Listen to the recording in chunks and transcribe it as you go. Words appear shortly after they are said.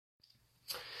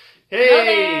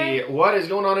Hey, what is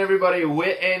going on, everybody?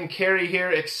 Whit and Carrie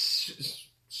here.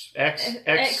 Super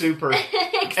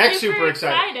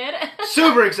excited.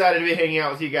 Super excited to be hanging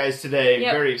out with you guys today.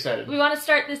 Yep. Very excited. We want to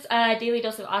start this Daily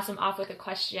Dose of Awesome off with a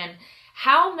question.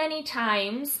 How many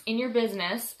times in your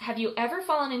business have you ever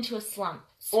fallen into a slump?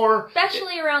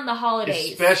 Especially around the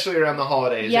holidays.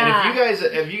 Yeah. And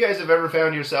if you guys have ever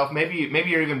found yourself, maybe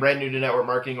you're even brand new to network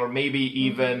marketing, or maybe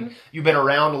even you've been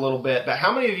around a little bit, but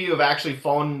how many of you have actually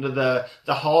fallen into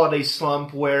the holiday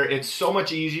slump where it's so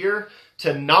much easier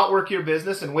to not work your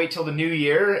business and wait till the new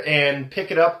year and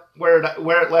pick it up where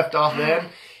it left off then?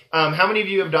 How many of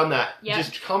you have done that? Yep.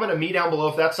 Just comment to me down below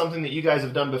if that's something that you guys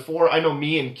have done before. I know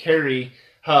me and Carrie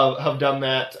have done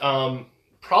that.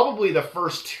 Probably the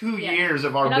first 2 years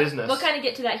of our business. We'll kind of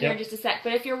get to that here in just a sec.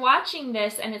 But if you're watching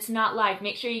this and it's not live,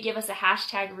 make sure you give us a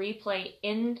hashtag replay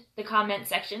in the comment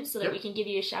section so that we can give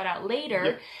you a shout out later.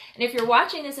 Yep. And if you're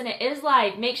watching this and it is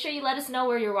live, make sure you let us know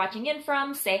where you're watching in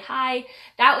from. Say hi.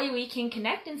 That way we can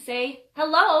connect and say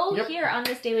hello here on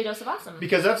this Daily Dose of Awesome.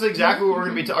 Because that's exactly what we're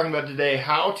going to be talking about today.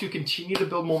 How to continue to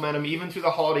build momentum even through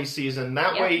the holiday season.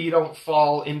 That way you don't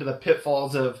fall into the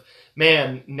pitfalls of,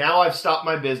 man, now I've stopped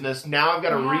my business. Now I've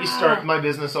got to restart my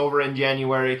business over in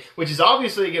January, which is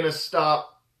obviously going to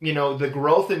stop, the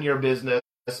growth in your business.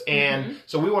 And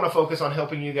so we want to focus on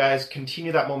helping you guys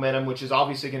continue that momentum, which is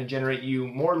obviously going to generate you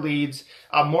more leads,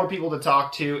 more people to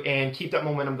talk to, and keep that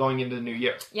momentum going into the new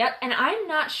year. Yep. And I'm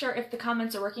not sure if the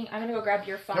comments are working. I'm going to go grab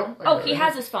your phone. Nope, he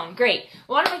has his phone. Great.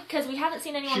 Because we haven't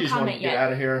seen anyone comment yet. Get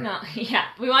out of here. No. Yeah.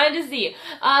 We wanted to see.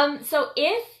 So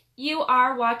if you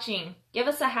are watching, give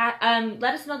us a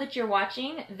let us know that you're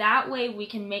watching. That way we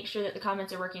can make sure that the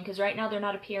comments are working, because right now they're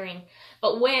not appearing.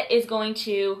 But Whit is going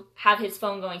to have his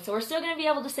phone going, so we're still going to be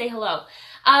able to say hello.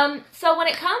 So when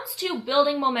it comes to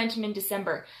building momentum in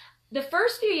December, the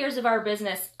first few years of our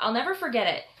business, I'll never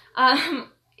forget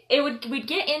it. We'd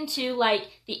get into like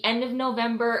the end of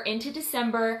November into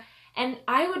December, and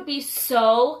I would be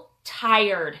so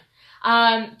tired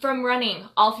from running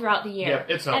all throughout the year. Yep,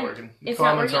 it's not working. It's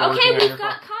not working. Okay, we've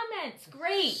got comments.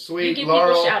 Great. Sweet. You give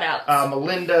Laurel, people shout outs.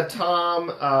 Melinda,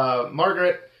 Tom,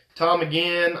 Margaret, Tom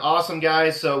again. Awesome,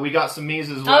 guys. So we got some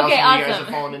me's as well. Okay, so awesome. You guys have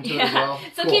fallen into it as well.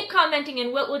 So keep commenting,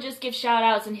 and Whit will just give shout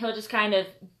outs, and he'll just kind of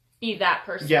be that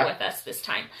person with us this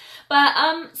time. But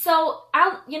so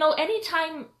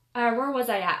anytime where was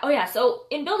I at? Oh yeah, so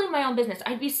in building my own business,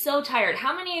 I'd be so tired.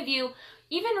 How many of you,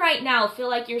 even right now, feel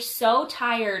like you're so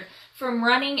tired from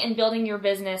running and building your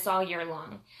business all year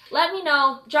long? Let me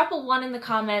know. Drop a 1 in the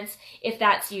comments if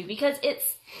that's you, because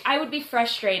I would be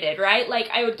frustrated, right? Like,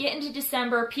 I would get into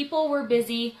December, people were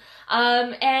busy,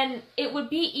 and it would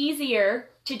be easier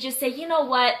to just say, you know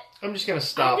what? I'm just going to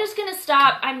stop.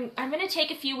 I'm going to take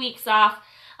a few weeks off.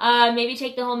 Maybe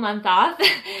take the whole month off,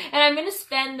 and I'm going to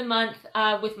spend the month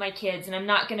with my kids, and I'm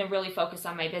not going to really focus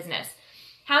on my business.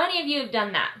 How many of you have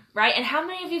done that, right? And how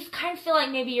many of you kind of feel like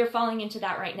maybe you're falling into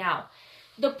that right now?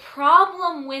 The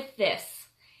problem with this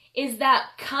is that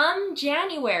come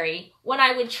January, when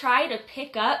I would try to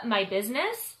pick up my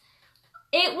business,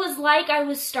 it was like I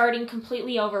was starting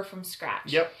completely over from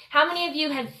scratch. Yep. How many of you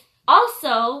have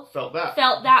also felt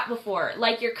that before?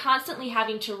 Like, you're constantly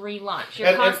having to relaunch.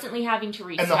 You're constantly having to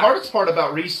restart. And the hardest part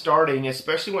about restarting,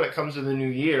 especially when it comes to the new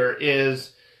year,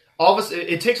 is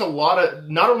it takes a lot of,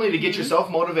 not only to get yourself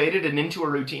motivated and into a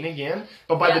routine again,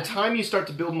 but by the time you start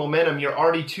to build momentum, you're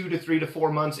already 2 to 3 to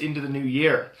 4 months into the new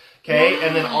year. Okay? Yeah.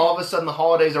 And then all of a sudden the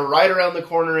holidays are right around the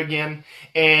corner again,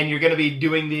 and you're going to be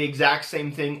doing the exact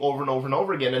same thing over and over and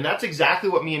over again. And that's exactly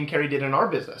what me and Carrie did in our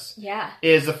business. Yeah.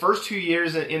 Is the first 2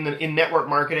 years in network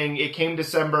marketing, it came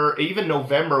December, even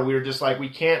November, we were just like, we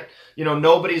can't,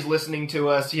 nobody's listening to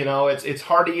us. It's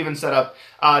hard to even set up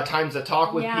times to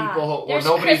talk with people. There's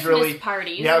nobody's Christmas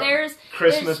parties. Yeah, there's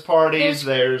Christmas parties.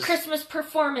 There's Christmas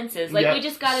performances. Like, we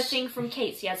just got a thing from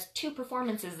Kate. She has 2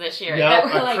 performances this year.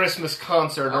 Yeah, a Christmas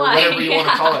concert or whatever you want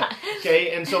to call it.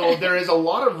 Okay, and so there is a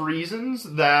lot of reasons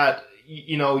that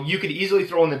you could easily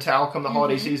throw in the towel come the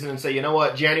holiday season and say, you know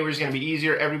what, January's going to be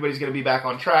easier, everybody's going to be back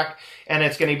on track, and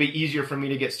it's going to be easier for me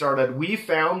to get started. We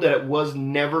found that it was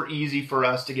never easy for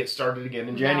us to get started again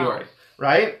in January,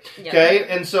 right? Yep. Okay,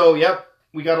 and so,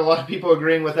 we got a lot of people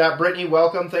agreeing with that. Brittany,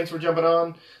 welcome. Thanks for jumping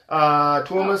on.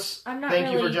 Tuomas,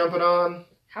 thank you for jumping on.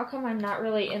 How come I'm not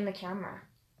really in the camera?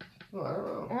 Well, I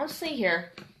don't know. Let's see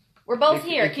here. We're both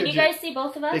here. Can you guys see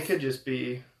both of us? It could just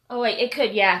be... Oh, wait, it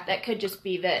could, that could just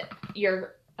be that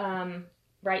you're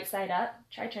right side up.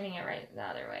 Try turning it the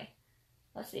other way.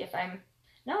 Let's see if I'm...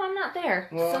 No, I'm not there.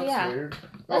 Well, so, that's weird.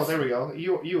 Oh, there we go.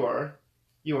 You are.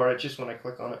 It's just when I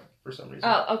click on it for some reason.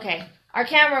 Oh, okay. Our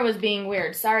camera was being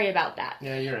weird. Sorry about that.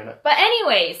 Yeah, you're in it. But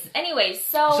anyways,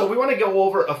 so we want to go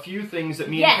over a few things that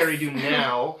me and Yes. Carrie do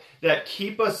now that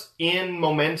keep us in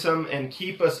momentum and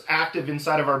keep us active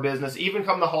inside of our business, even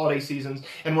come the holiday seasons.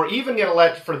 And we're even going to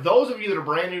let, for those of you that are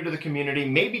brand new to the community,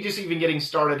 maybe just even getting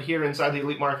started here inside the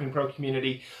Elite Marketing Pro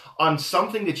community, on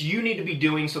something that you need to be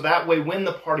doing, so that way when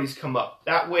the parties come up,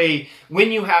 that way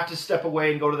when you have to step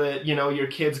away and go to the, your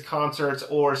kids' concerts,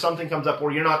 or something comes up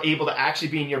where you're not able to actually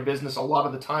be in your business a lot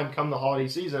of the time come the holiday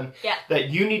season, that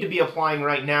you need to be applying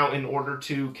right now in order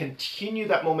to continue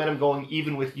that momentum going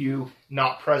even with you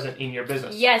not present in your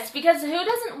business. Yes, because who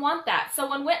doesn't want that? So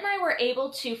when Whit and I were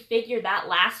able to figure that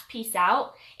last piece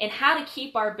out and how to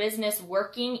keep our business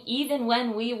working even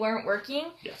when we weren't working,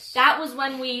 that was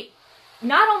when we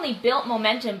not only built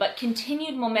momentum, but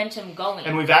continued momentum going.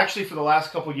 And we've actually, for the last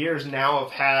couple of years now,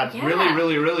 have had really,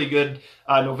 really, really good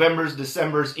Novembers,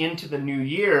 Decembers into the new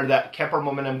year that kept our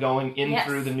momentum going in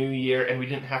through the new year, and we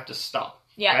didn't have to stop.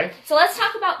 Yeah. Okay? So let's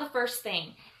talk about the first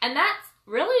thing, and that's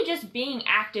really just being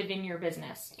active in your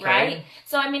business, right?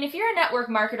 So, I mean, if you're a network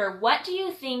marketer, what do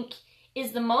you think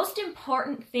is the most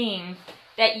important thing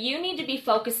that you need to be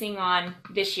focusing on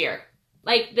this year?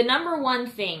 Like, the number one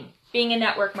thing, being a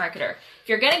network marketer. If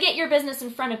you're going to get your business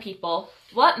in front of people,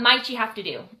 what might you have to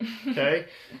do? Okay.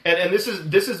 And this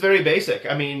is very basic.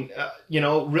 I mean,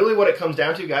 really what it comes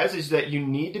down to, guys, is that you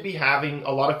need to be having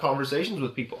a lot of conversations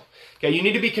with people. Okay. You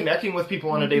need to be connecting with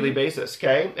people on a daily basis.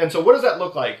 Okay. And so what does that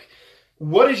look like?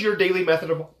 What is your daily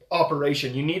method of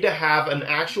operation? You need to have an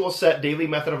actual set daily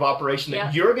method of operation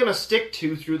that you're going to stick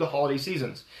to through the holiday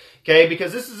seasons. Okay,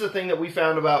 because this is the thing that we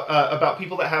found about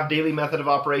people that have daily method of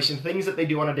operation, things that they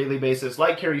do on a daily basis.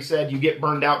 Like Carrie said, you get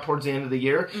burned out towards the end of the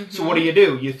year. Mm-hmm. So what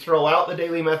do? You throw out the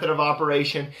daily method of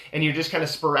operation, and you're just kind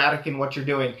of sporadic in what you're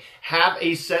doing. Have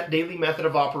a set daily method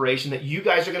of operation that you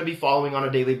guys are going to be following on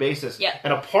a daily basis. Yep.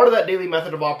 And a part of that daily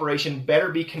method of operation better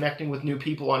be connecting with new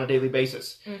people on a daily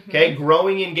basis. Mm-hmm. Okay,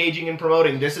 growing, engaging, and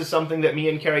promoting. This is something that me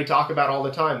and Carrie talk about all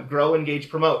the time. Grow, engage,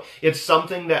 promote. It's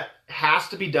something that has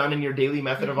to be done in your daily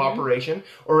method of operation,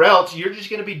 or else you're just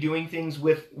going to be doing things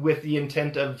with the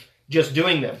intent of just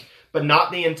doing them, but not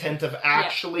the intent of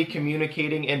actually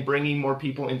communicating and bringing more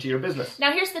people into your business.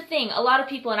 Now, here's the thing. A lot of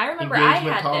people, and I remember Engagement,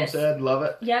 I had Tom this. said, love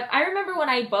it. Yep. I remember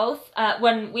when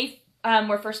when we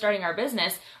were first starting our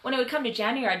business, when it would come to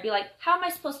January, I'd be like, how am I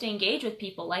supposed to engage with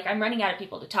people? Like, I'm running out of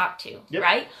people to talk to,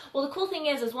 right? Well, the cool thing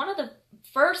is one of the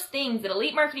first things that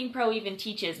Elite Marketing Pro even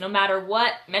teaches, no matter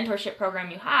what mentorship program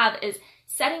you have, is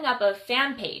setting up a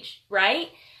fan page, right?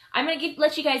 I'm going to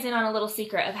let you guys in on a little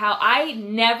secret of how I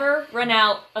never run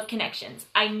out of connections.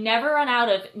 I never run out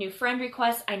of new friend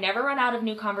requests. I never run out of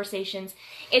new conversations.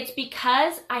 It's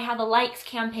because I have a likes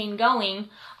campaign going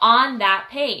on that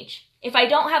page. If I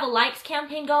don't have a likes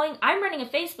campaign going, I'm running a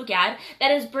Facebook ad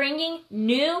that is bringing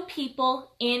new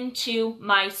people into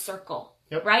my circle.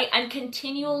 Yep. Right? I'm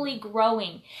continually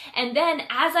growing. And then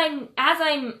as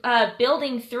I'm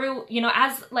building through,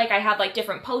 as like I have like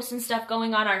different posts and stuff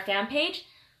going on our fan page,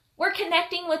 we're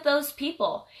connecting with those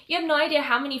people. You have no idea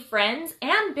how many friends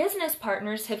and business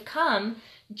partners have come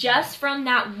just from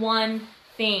that one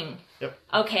thing. Yep.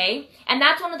 Okay? And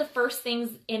that's one of the first things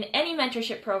in any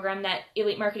mentorship program that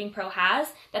Elite Marketing Pro has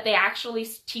that they actually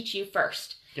teach you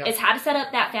first. Yep. Is how to set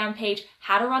up that fan page,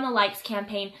 how to run a likes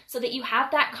campaign so that you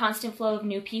have that constant flow of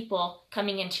new people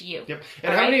coming into you. Yep.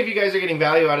 And how many of you guys are getting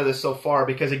value out of this so far?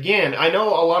 Because again, I know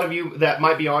a lot of you that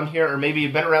might be on here, or maybe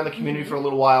you've been around the community for a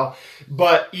little while,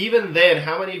 but even then,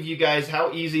 how many of you guys,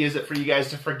 how easy is it for you guys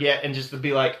to forget and just to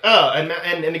be like,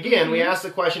 and again, we ask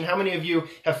the question, how many of you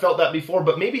have felt that before,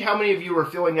 but maybe how many of you are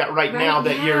feeling that right now,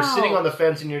 that you're sitting on the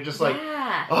fence and you're just like,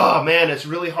 oh man, it's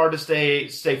really hard to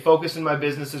stay focused in my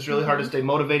business. It's really hard to stay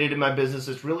motivated in my business.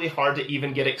 It's really hard to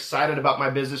even get excited about my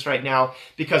business right now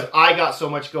because I got so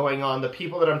much going on. The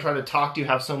people that I'm trying to talk to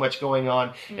have so much going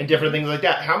on and different things like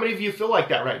that. How many of you feel like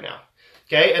that right now?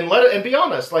 Okay, and be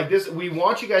honest. Like this, we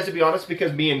want you guys to be honest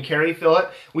because me and Carrie feel it.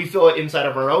 We feel it inside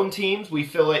of our own teams. We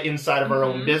feel it inside of our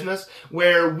own business,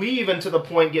 where we even get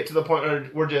to the point where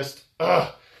we're just,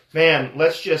 man,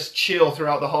 let's just chill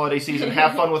throughout the holiday season,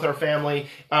 have fun with our family,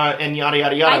 and yada,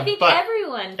 yada, yada. I think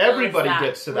everybody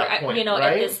gets to that point,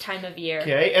 right? At this time of year.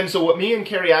 Okay, and so what me and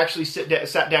Carrie actually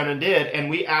sat down and did, and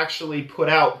we actually put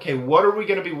out, okay, what are we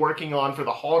going to be working on for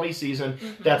the holiday season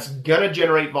that's going to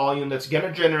generate volume, that's going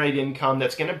to generate income,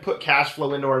 that's going to put cash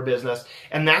flow into our business,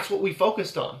 and that's what we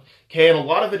focused on. Okay, and a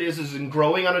lot of it is in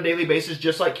growing on a daily basis,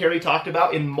 just like Carrie talked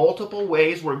about. In multiple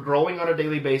ways, we're growing on a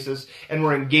daily basis, and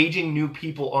we're engaging new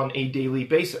people on a daily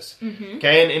basis.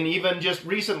 Okay, and even just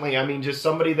recently, I mean, just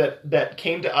somebody that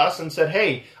came to us and said, hey,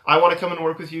 hey, I want to come and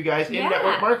work with you guys in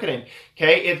network marketing.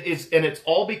 Okay, it's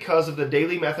all because of the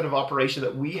daily method of operation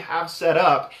that we have set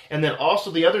up, and then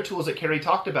also the other tools that Carrie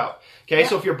talked about. Okay,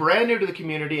 so if you're brand new to the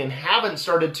community and haven't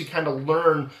started to kind of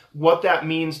learn what that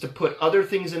means to put other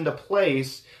things into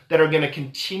place that are going to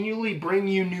continually bring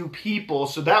you new people,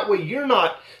 so that way you're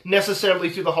not necessarily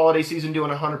through the holiday season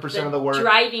doing 100% of the work.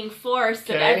 Driving force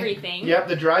of everything. Yep,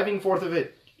 the driving force of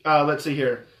it. Let's see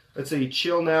here. Let's say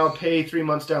chill now, pay 3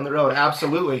 months down the road.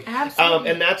 Absolutely.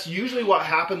 And that's usually what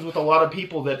happens with a lot of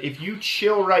people, that if you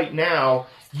chill right now,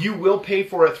 you will pay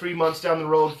for it 3 months down the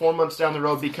road, 4 months down the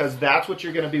road, because that's what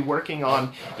you're going to be working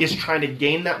on, is trying to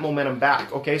gain that momentum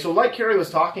back. Okay, so like Carrie was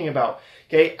talking about,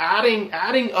 okay,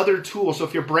 adding other tools. So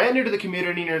if you're brand new to the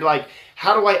community and you're like,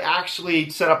 how do I actually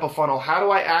set up a funnel? How do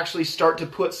I actually start to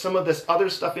put some of this other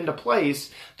stuff into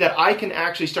place that I can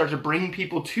actually start to bring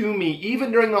people to me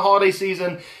even during the holiday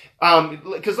season?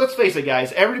 Because let's face it,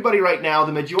 guys, everybody right now,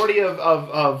 the majority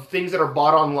of things that are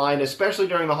bought online, especially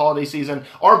during the holiday season,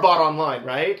 are bought online,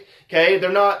 right? Okay,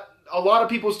 they're not. A lot of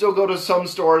people still go to some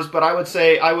stores, but I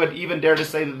would even dare to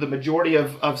say that the majority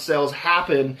of sales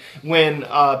happen when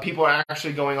people are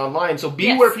actually going online. So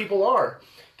be where people are.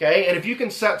 Okay, and if you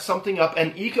can set something up,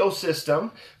 an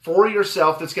ecosystem for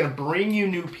yourself that's going to bring you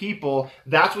new people,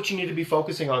 that's what you need to be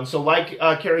focusing on. So like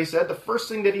Carrie said, the first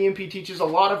thing that EMP teaches, a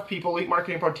lot of people, Elite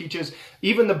Marketing Pro teaches,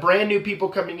 even the brand new people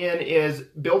coming in, is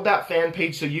build that fan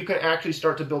page so you can actually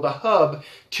start to build a hub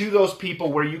to those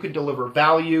people where you can deliver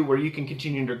value, where you can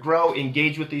continue to grow,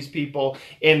 engage with these people,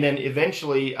 and then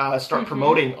eventually start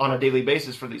promoting on a daily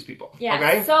basis for these people. Yeah.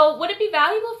 Okay? So would it be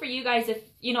valuable for you guys if,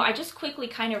 I just quickly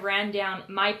kind of ran down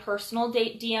my personal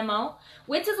DMO.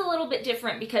 Witz is a little bit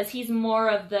different because he's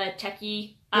more of the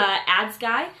techie ads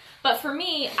guy. But for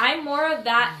me, I'm more of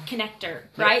that connector,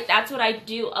 right? That's what I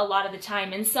do a lot of the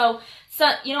time. And so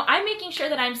I'm making sure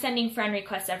that I'm sending friend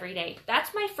requests every day.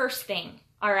 That's my first thing,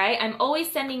 all right? I'm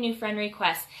always sending new friend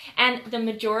requests. And the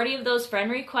majority of those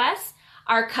friend requests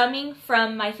are coming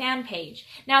from my fan page.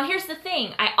 Now, here's the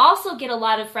thing. I also get a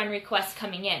lot of friend requests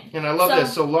coming in. And I love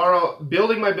this. So, Laura,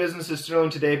 building my business is thrilling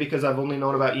today because I've only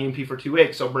known about EMP for 2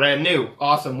 weeks. So, brand new.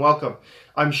 Awesome. Welcome.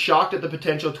 I'm shocked at the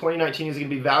potential. 2019 is going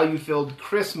to be value-filled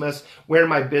Christmas where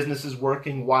my business is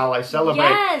working while I celebrate.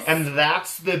 Yes. And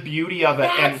that's the beauty of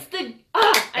it.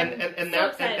 And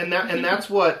that's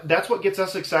what gets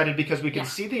us excited, because we can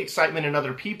see the excitement in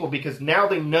other people, because now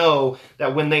they know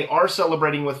that when they are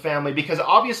celebrating with family, because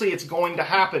obviously it's going to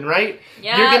happen, right?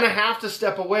 Yeah. You're going to have to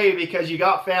step away because you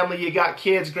got family, you got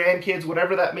kids, grandkids,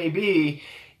 whatever that may be.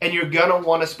 And you're going to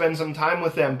want to spend some time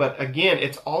with them. But again,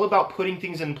 it's all about putting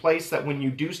things in place that when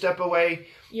you do step away,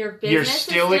 you're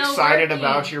still excited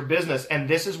about your business. And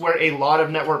this is where a lot of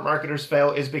network marketers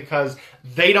fail, is because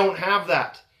they don't have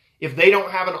that. If they don't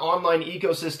have an online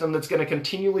ecosystem that's going to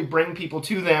continually bring people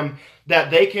to them, that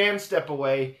they can step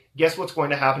away, guess what's going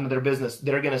to happen to their business?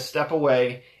 They're going to step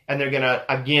away, and they're going to,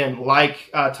 again, like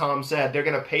Tom said, they're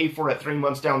going to pay for it 3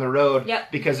 months down the road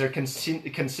because they're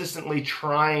consistently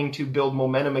trying to build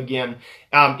momentum again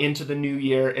into the new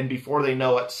year. And before they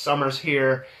know it, summer's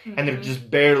here, and they're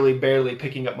just barely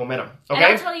picking up momentum. Okay?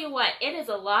 And I'll tell you what, it is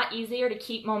a lot easier to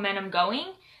keep momentum going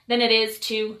than it is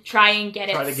to try and get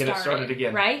it started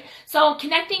again. Right? So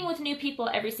connecting with new people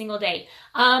every single day.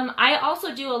 I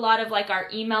also do a lot of like our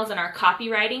emails and our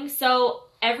copywriting. So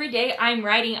every day I'm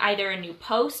writing either a new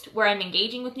post where I'm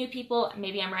engaging with new people,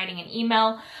 maybe I'm writing an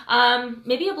email,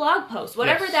 maybe a blog post,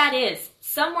 whatever that is.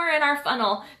 Somewhere in our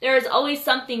funnel, there is always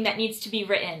something that needs to be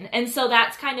written. And so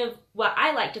that's kind of what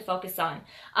I like to focus on.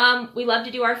 We love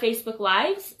to do our Facebook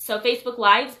Lives. So Facebook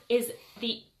Lives is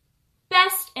the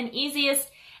best and easiest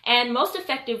and most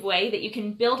effective way that you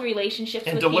can build relationships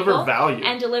with people.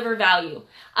 And deliver value.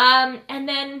 And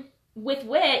then with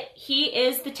Whit, he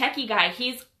is the techie guy.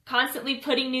 He's constantly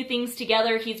putting new things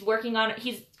together. He's working on it.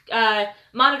 He's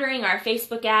monitoring our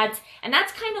Facebook ads. And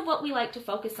that's kind of what we like to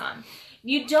focus on.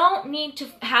 You don't need to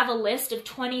have a list of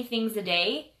 20 things a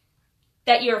day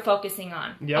that you're focusing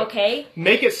on, okay?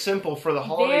 Make it simple for the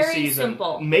holiday Very season.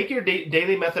 Simple. Make your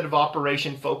daily method of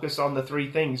operation focus on the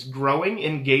 3 things: growing,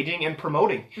 engaging, and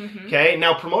promoting, okay?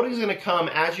 Now, promoting is going to come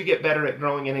as you get better at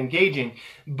growing and engaging,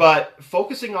 but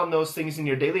focusing on those things in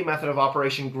your daily method of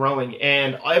operation, growing,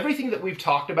 and everything that we've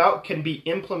talked about can be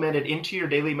implemented into your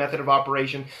daily method of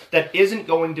operation that isn't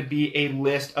going to be a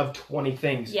list of 20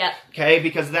 things, okay?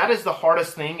 Because that is the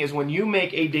hardest thing, is when you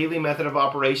make a daily method of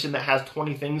operation that has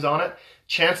 20 things on it.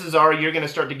 chances are you're going to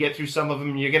start to get through some of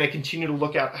them. You're going to continue to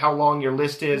look at how long your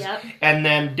list is. Yep. And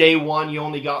then day one, you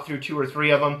only got through 2 or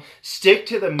 3 of them. Stick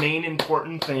to the main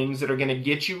important things that are going to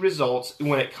get you results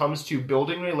when it comes to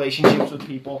building relationships with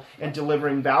people and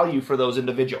delivering value for those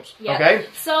individuals. Yep. Okay?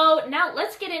 So now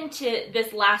let's get into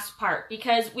this last part,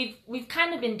 because we've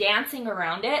kind of been dancing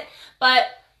around it, but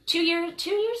 2 years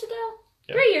ago?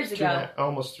 Yeah. 3 years ago.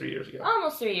 Almost 3 years ago.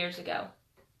 Almost 3 years ago.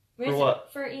 For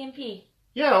what? For EMP.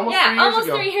 Yeah, almost 3 years ago. Almost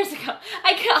 3 years ago.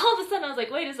 All of a sudden I was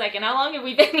like, wait a second, how long have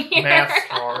we been here? Math's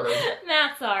hard.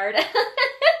 Math's hard.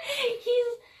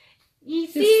 You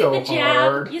see It's so the jab?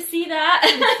 hard. You see that?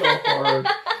 It's so hard.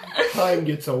 Time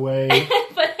gets away.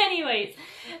 But anyways,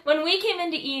 when we came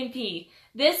into EMP,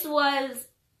 this was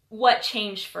what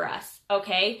changed for us,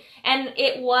 okay? And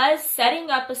it was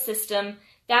setting up a system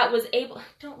that was able...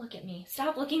 Don't look at me.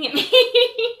 Stop looking at me.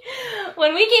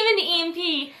 When we came into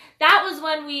EMP, that was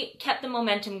when we kept the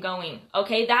momentum going,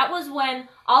 okay? That was when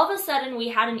all of a sudden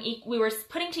we were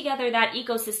putting together that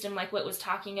ecosystem like Whit was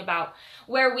talking about,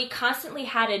 where we constantly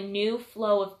had a new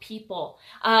flow of people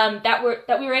that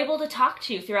we were able to talk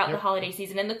to throughout the holiday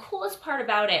season. And the coolest part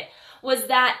about it was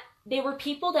that they were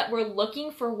people that were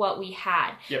looking for what we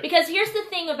had. Yep. Because here's the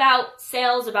thing about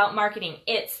sales, about marketing.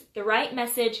 It's the right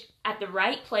message at the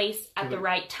right place at the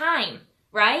right time,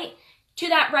 right? To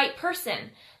that right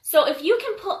person. So if you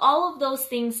can put all of those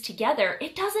things together,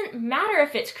 it doesn't matter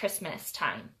if it's Christmas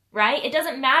time, right? It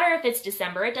doesn't matter if it's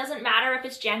December. It doesn't matter if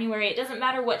it's January. It doesn't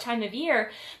matter what time of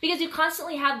year, because you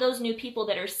constantly have those new people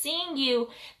that are seeing you,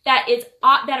 that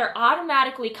are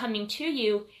automatically coming to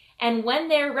you. And when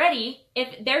they're ready,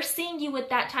 if they're seeing you at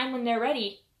that time when they're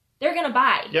ready, they're going to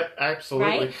buy. Yep,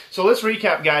 absolutely. Right? So let's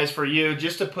recap, guys, for you,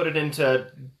 just to put it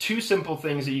into 2 simple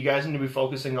things that you guys need to be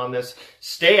focusing on this.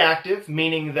 Stay active,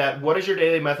 meaning that what is your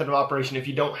daily method of operation? If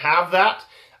you don't have that,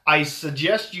 I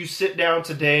suggest you sit down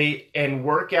today and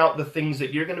work out the things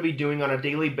that you're going to be doing on a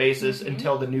daily basis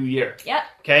until the new year. Yep.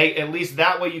 Okay? At least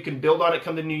that way you can build on it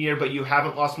come the new year, but you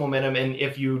haven't lost momentum. And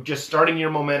if you just starting your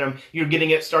momentum, you're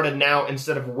getting it started now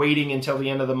instead of waiting until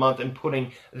the end of the month and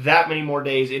putting that many more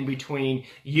days in between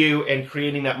you and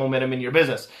creating that momentum in your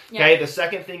business. Okay? The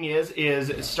second thing is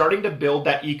starting to build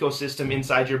that ecosystem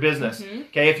inside your business.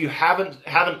 Okay? If you haven't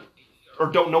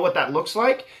or don't know what that looks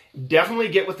like, definitely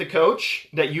get with the coach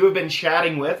that you have been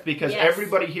chatting with, because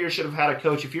everybody here should have had a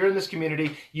coach. If you're in this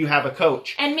community, you have a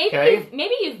coach. And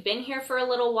maybe you've been here for a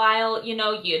little while,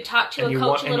 you talked to a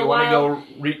coach a little while. And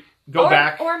you want to go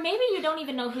back. Or maybe you don't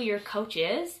even know who your coach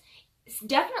is.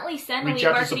 Definitely send Reach Elite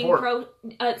out to Marketing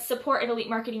Pro, support at Elite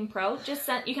Marketing Pro.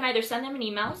 You can either send them an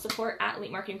email,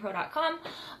 support@elitemarketingpro.com,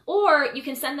 or you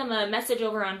can send them a message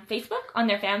over on Facebook on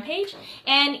their fan page,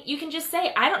 and you can just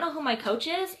say, I don't know who my coach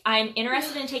is. I'm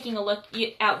interested in taking a look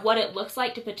at what it looks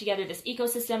like to put together this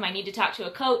ecosystem. I need to talk to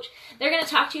a coach. They're going to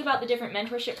talk to you about the different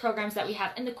mentorship programs that we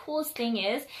have. And the coolest thing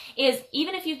is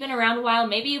even if you've been around a while,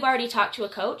 maybe you've already talked to a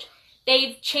coach,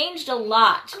 they've changed a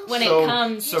lot when it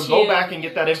comes to... So go back and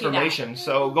get that information.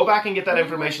 So go back and get that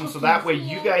information so that way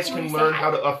you guys can learn how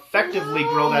to effectively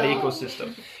grow that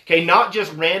ecosystem. Okay, not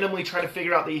just randomly try to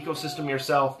figure out the ecosystem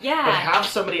yourself, but have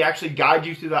somebody actually guide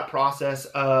you through that process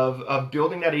of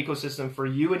building that ecosystem for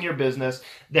you and your business.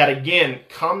 That, again,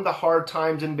 come the hard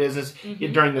times in business,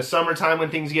 during the summertime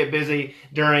when things get busy,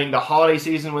 during the holiday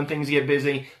season when things get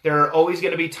busy, there are always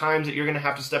going to be times that you're going to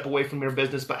have to step away from your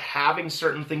business, but having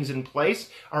certain things in place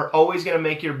are always going to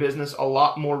make your business a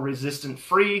lot more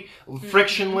resistant-free,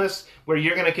 frictionless, where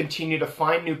you're going to continue to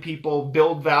find new people,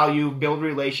 build value, build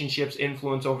relationships,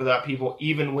 influence over that people,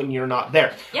 even when you're not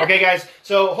there. Yep. Okay, guys,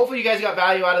 so hopefully you guys got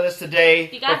value out of this today.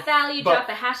 If you got value, drop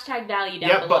the hashtag value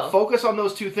down below. But focus on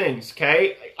those 2 things,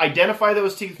 okay? Identify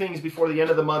those 2 things before the end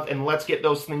of the month, and let's get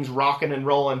those things rocking and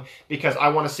rolling, because I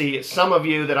want to see some of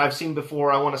you that I've seen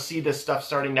before. I want to see this stuff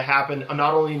starting to happen,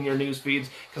 not only in your news feeds,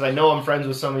 because I know I'm friends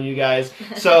with some of you guys.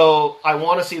 So I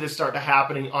want to see this start to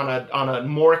happening on a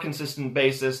more consistent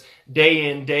basis,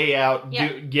 day in, day out,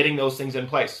 getting those things in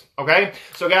place. Okay?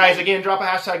 So guys, again, drop a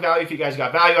hashtag value if you guys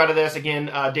got value out of this.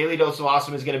 Again, Daily Dose of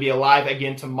Awesome is going to be live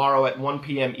again tomorrow at 1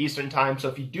 p.m. Eastern Time. So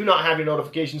if you do not have your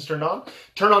notifications turned on,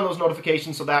 turn on those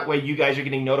notifications so that way you guys are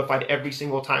getting notified every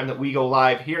single time that we go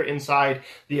live here inside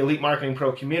the Elite Marketing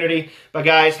Pro community. But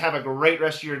guys, have a great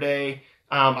rest of your day.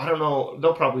 I don't know.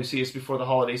 They'll probably see us before the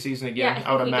holiday season again,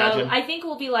 I would imagine. I think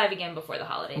we'll be live again before the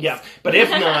holidays. Yeah, but if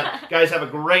not, guys, have a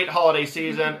great holiday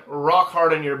season. Rock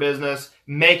hard in your business.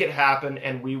 Make it happen,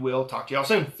 and we will talk to y'all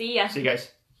soon. See ya. See you guys.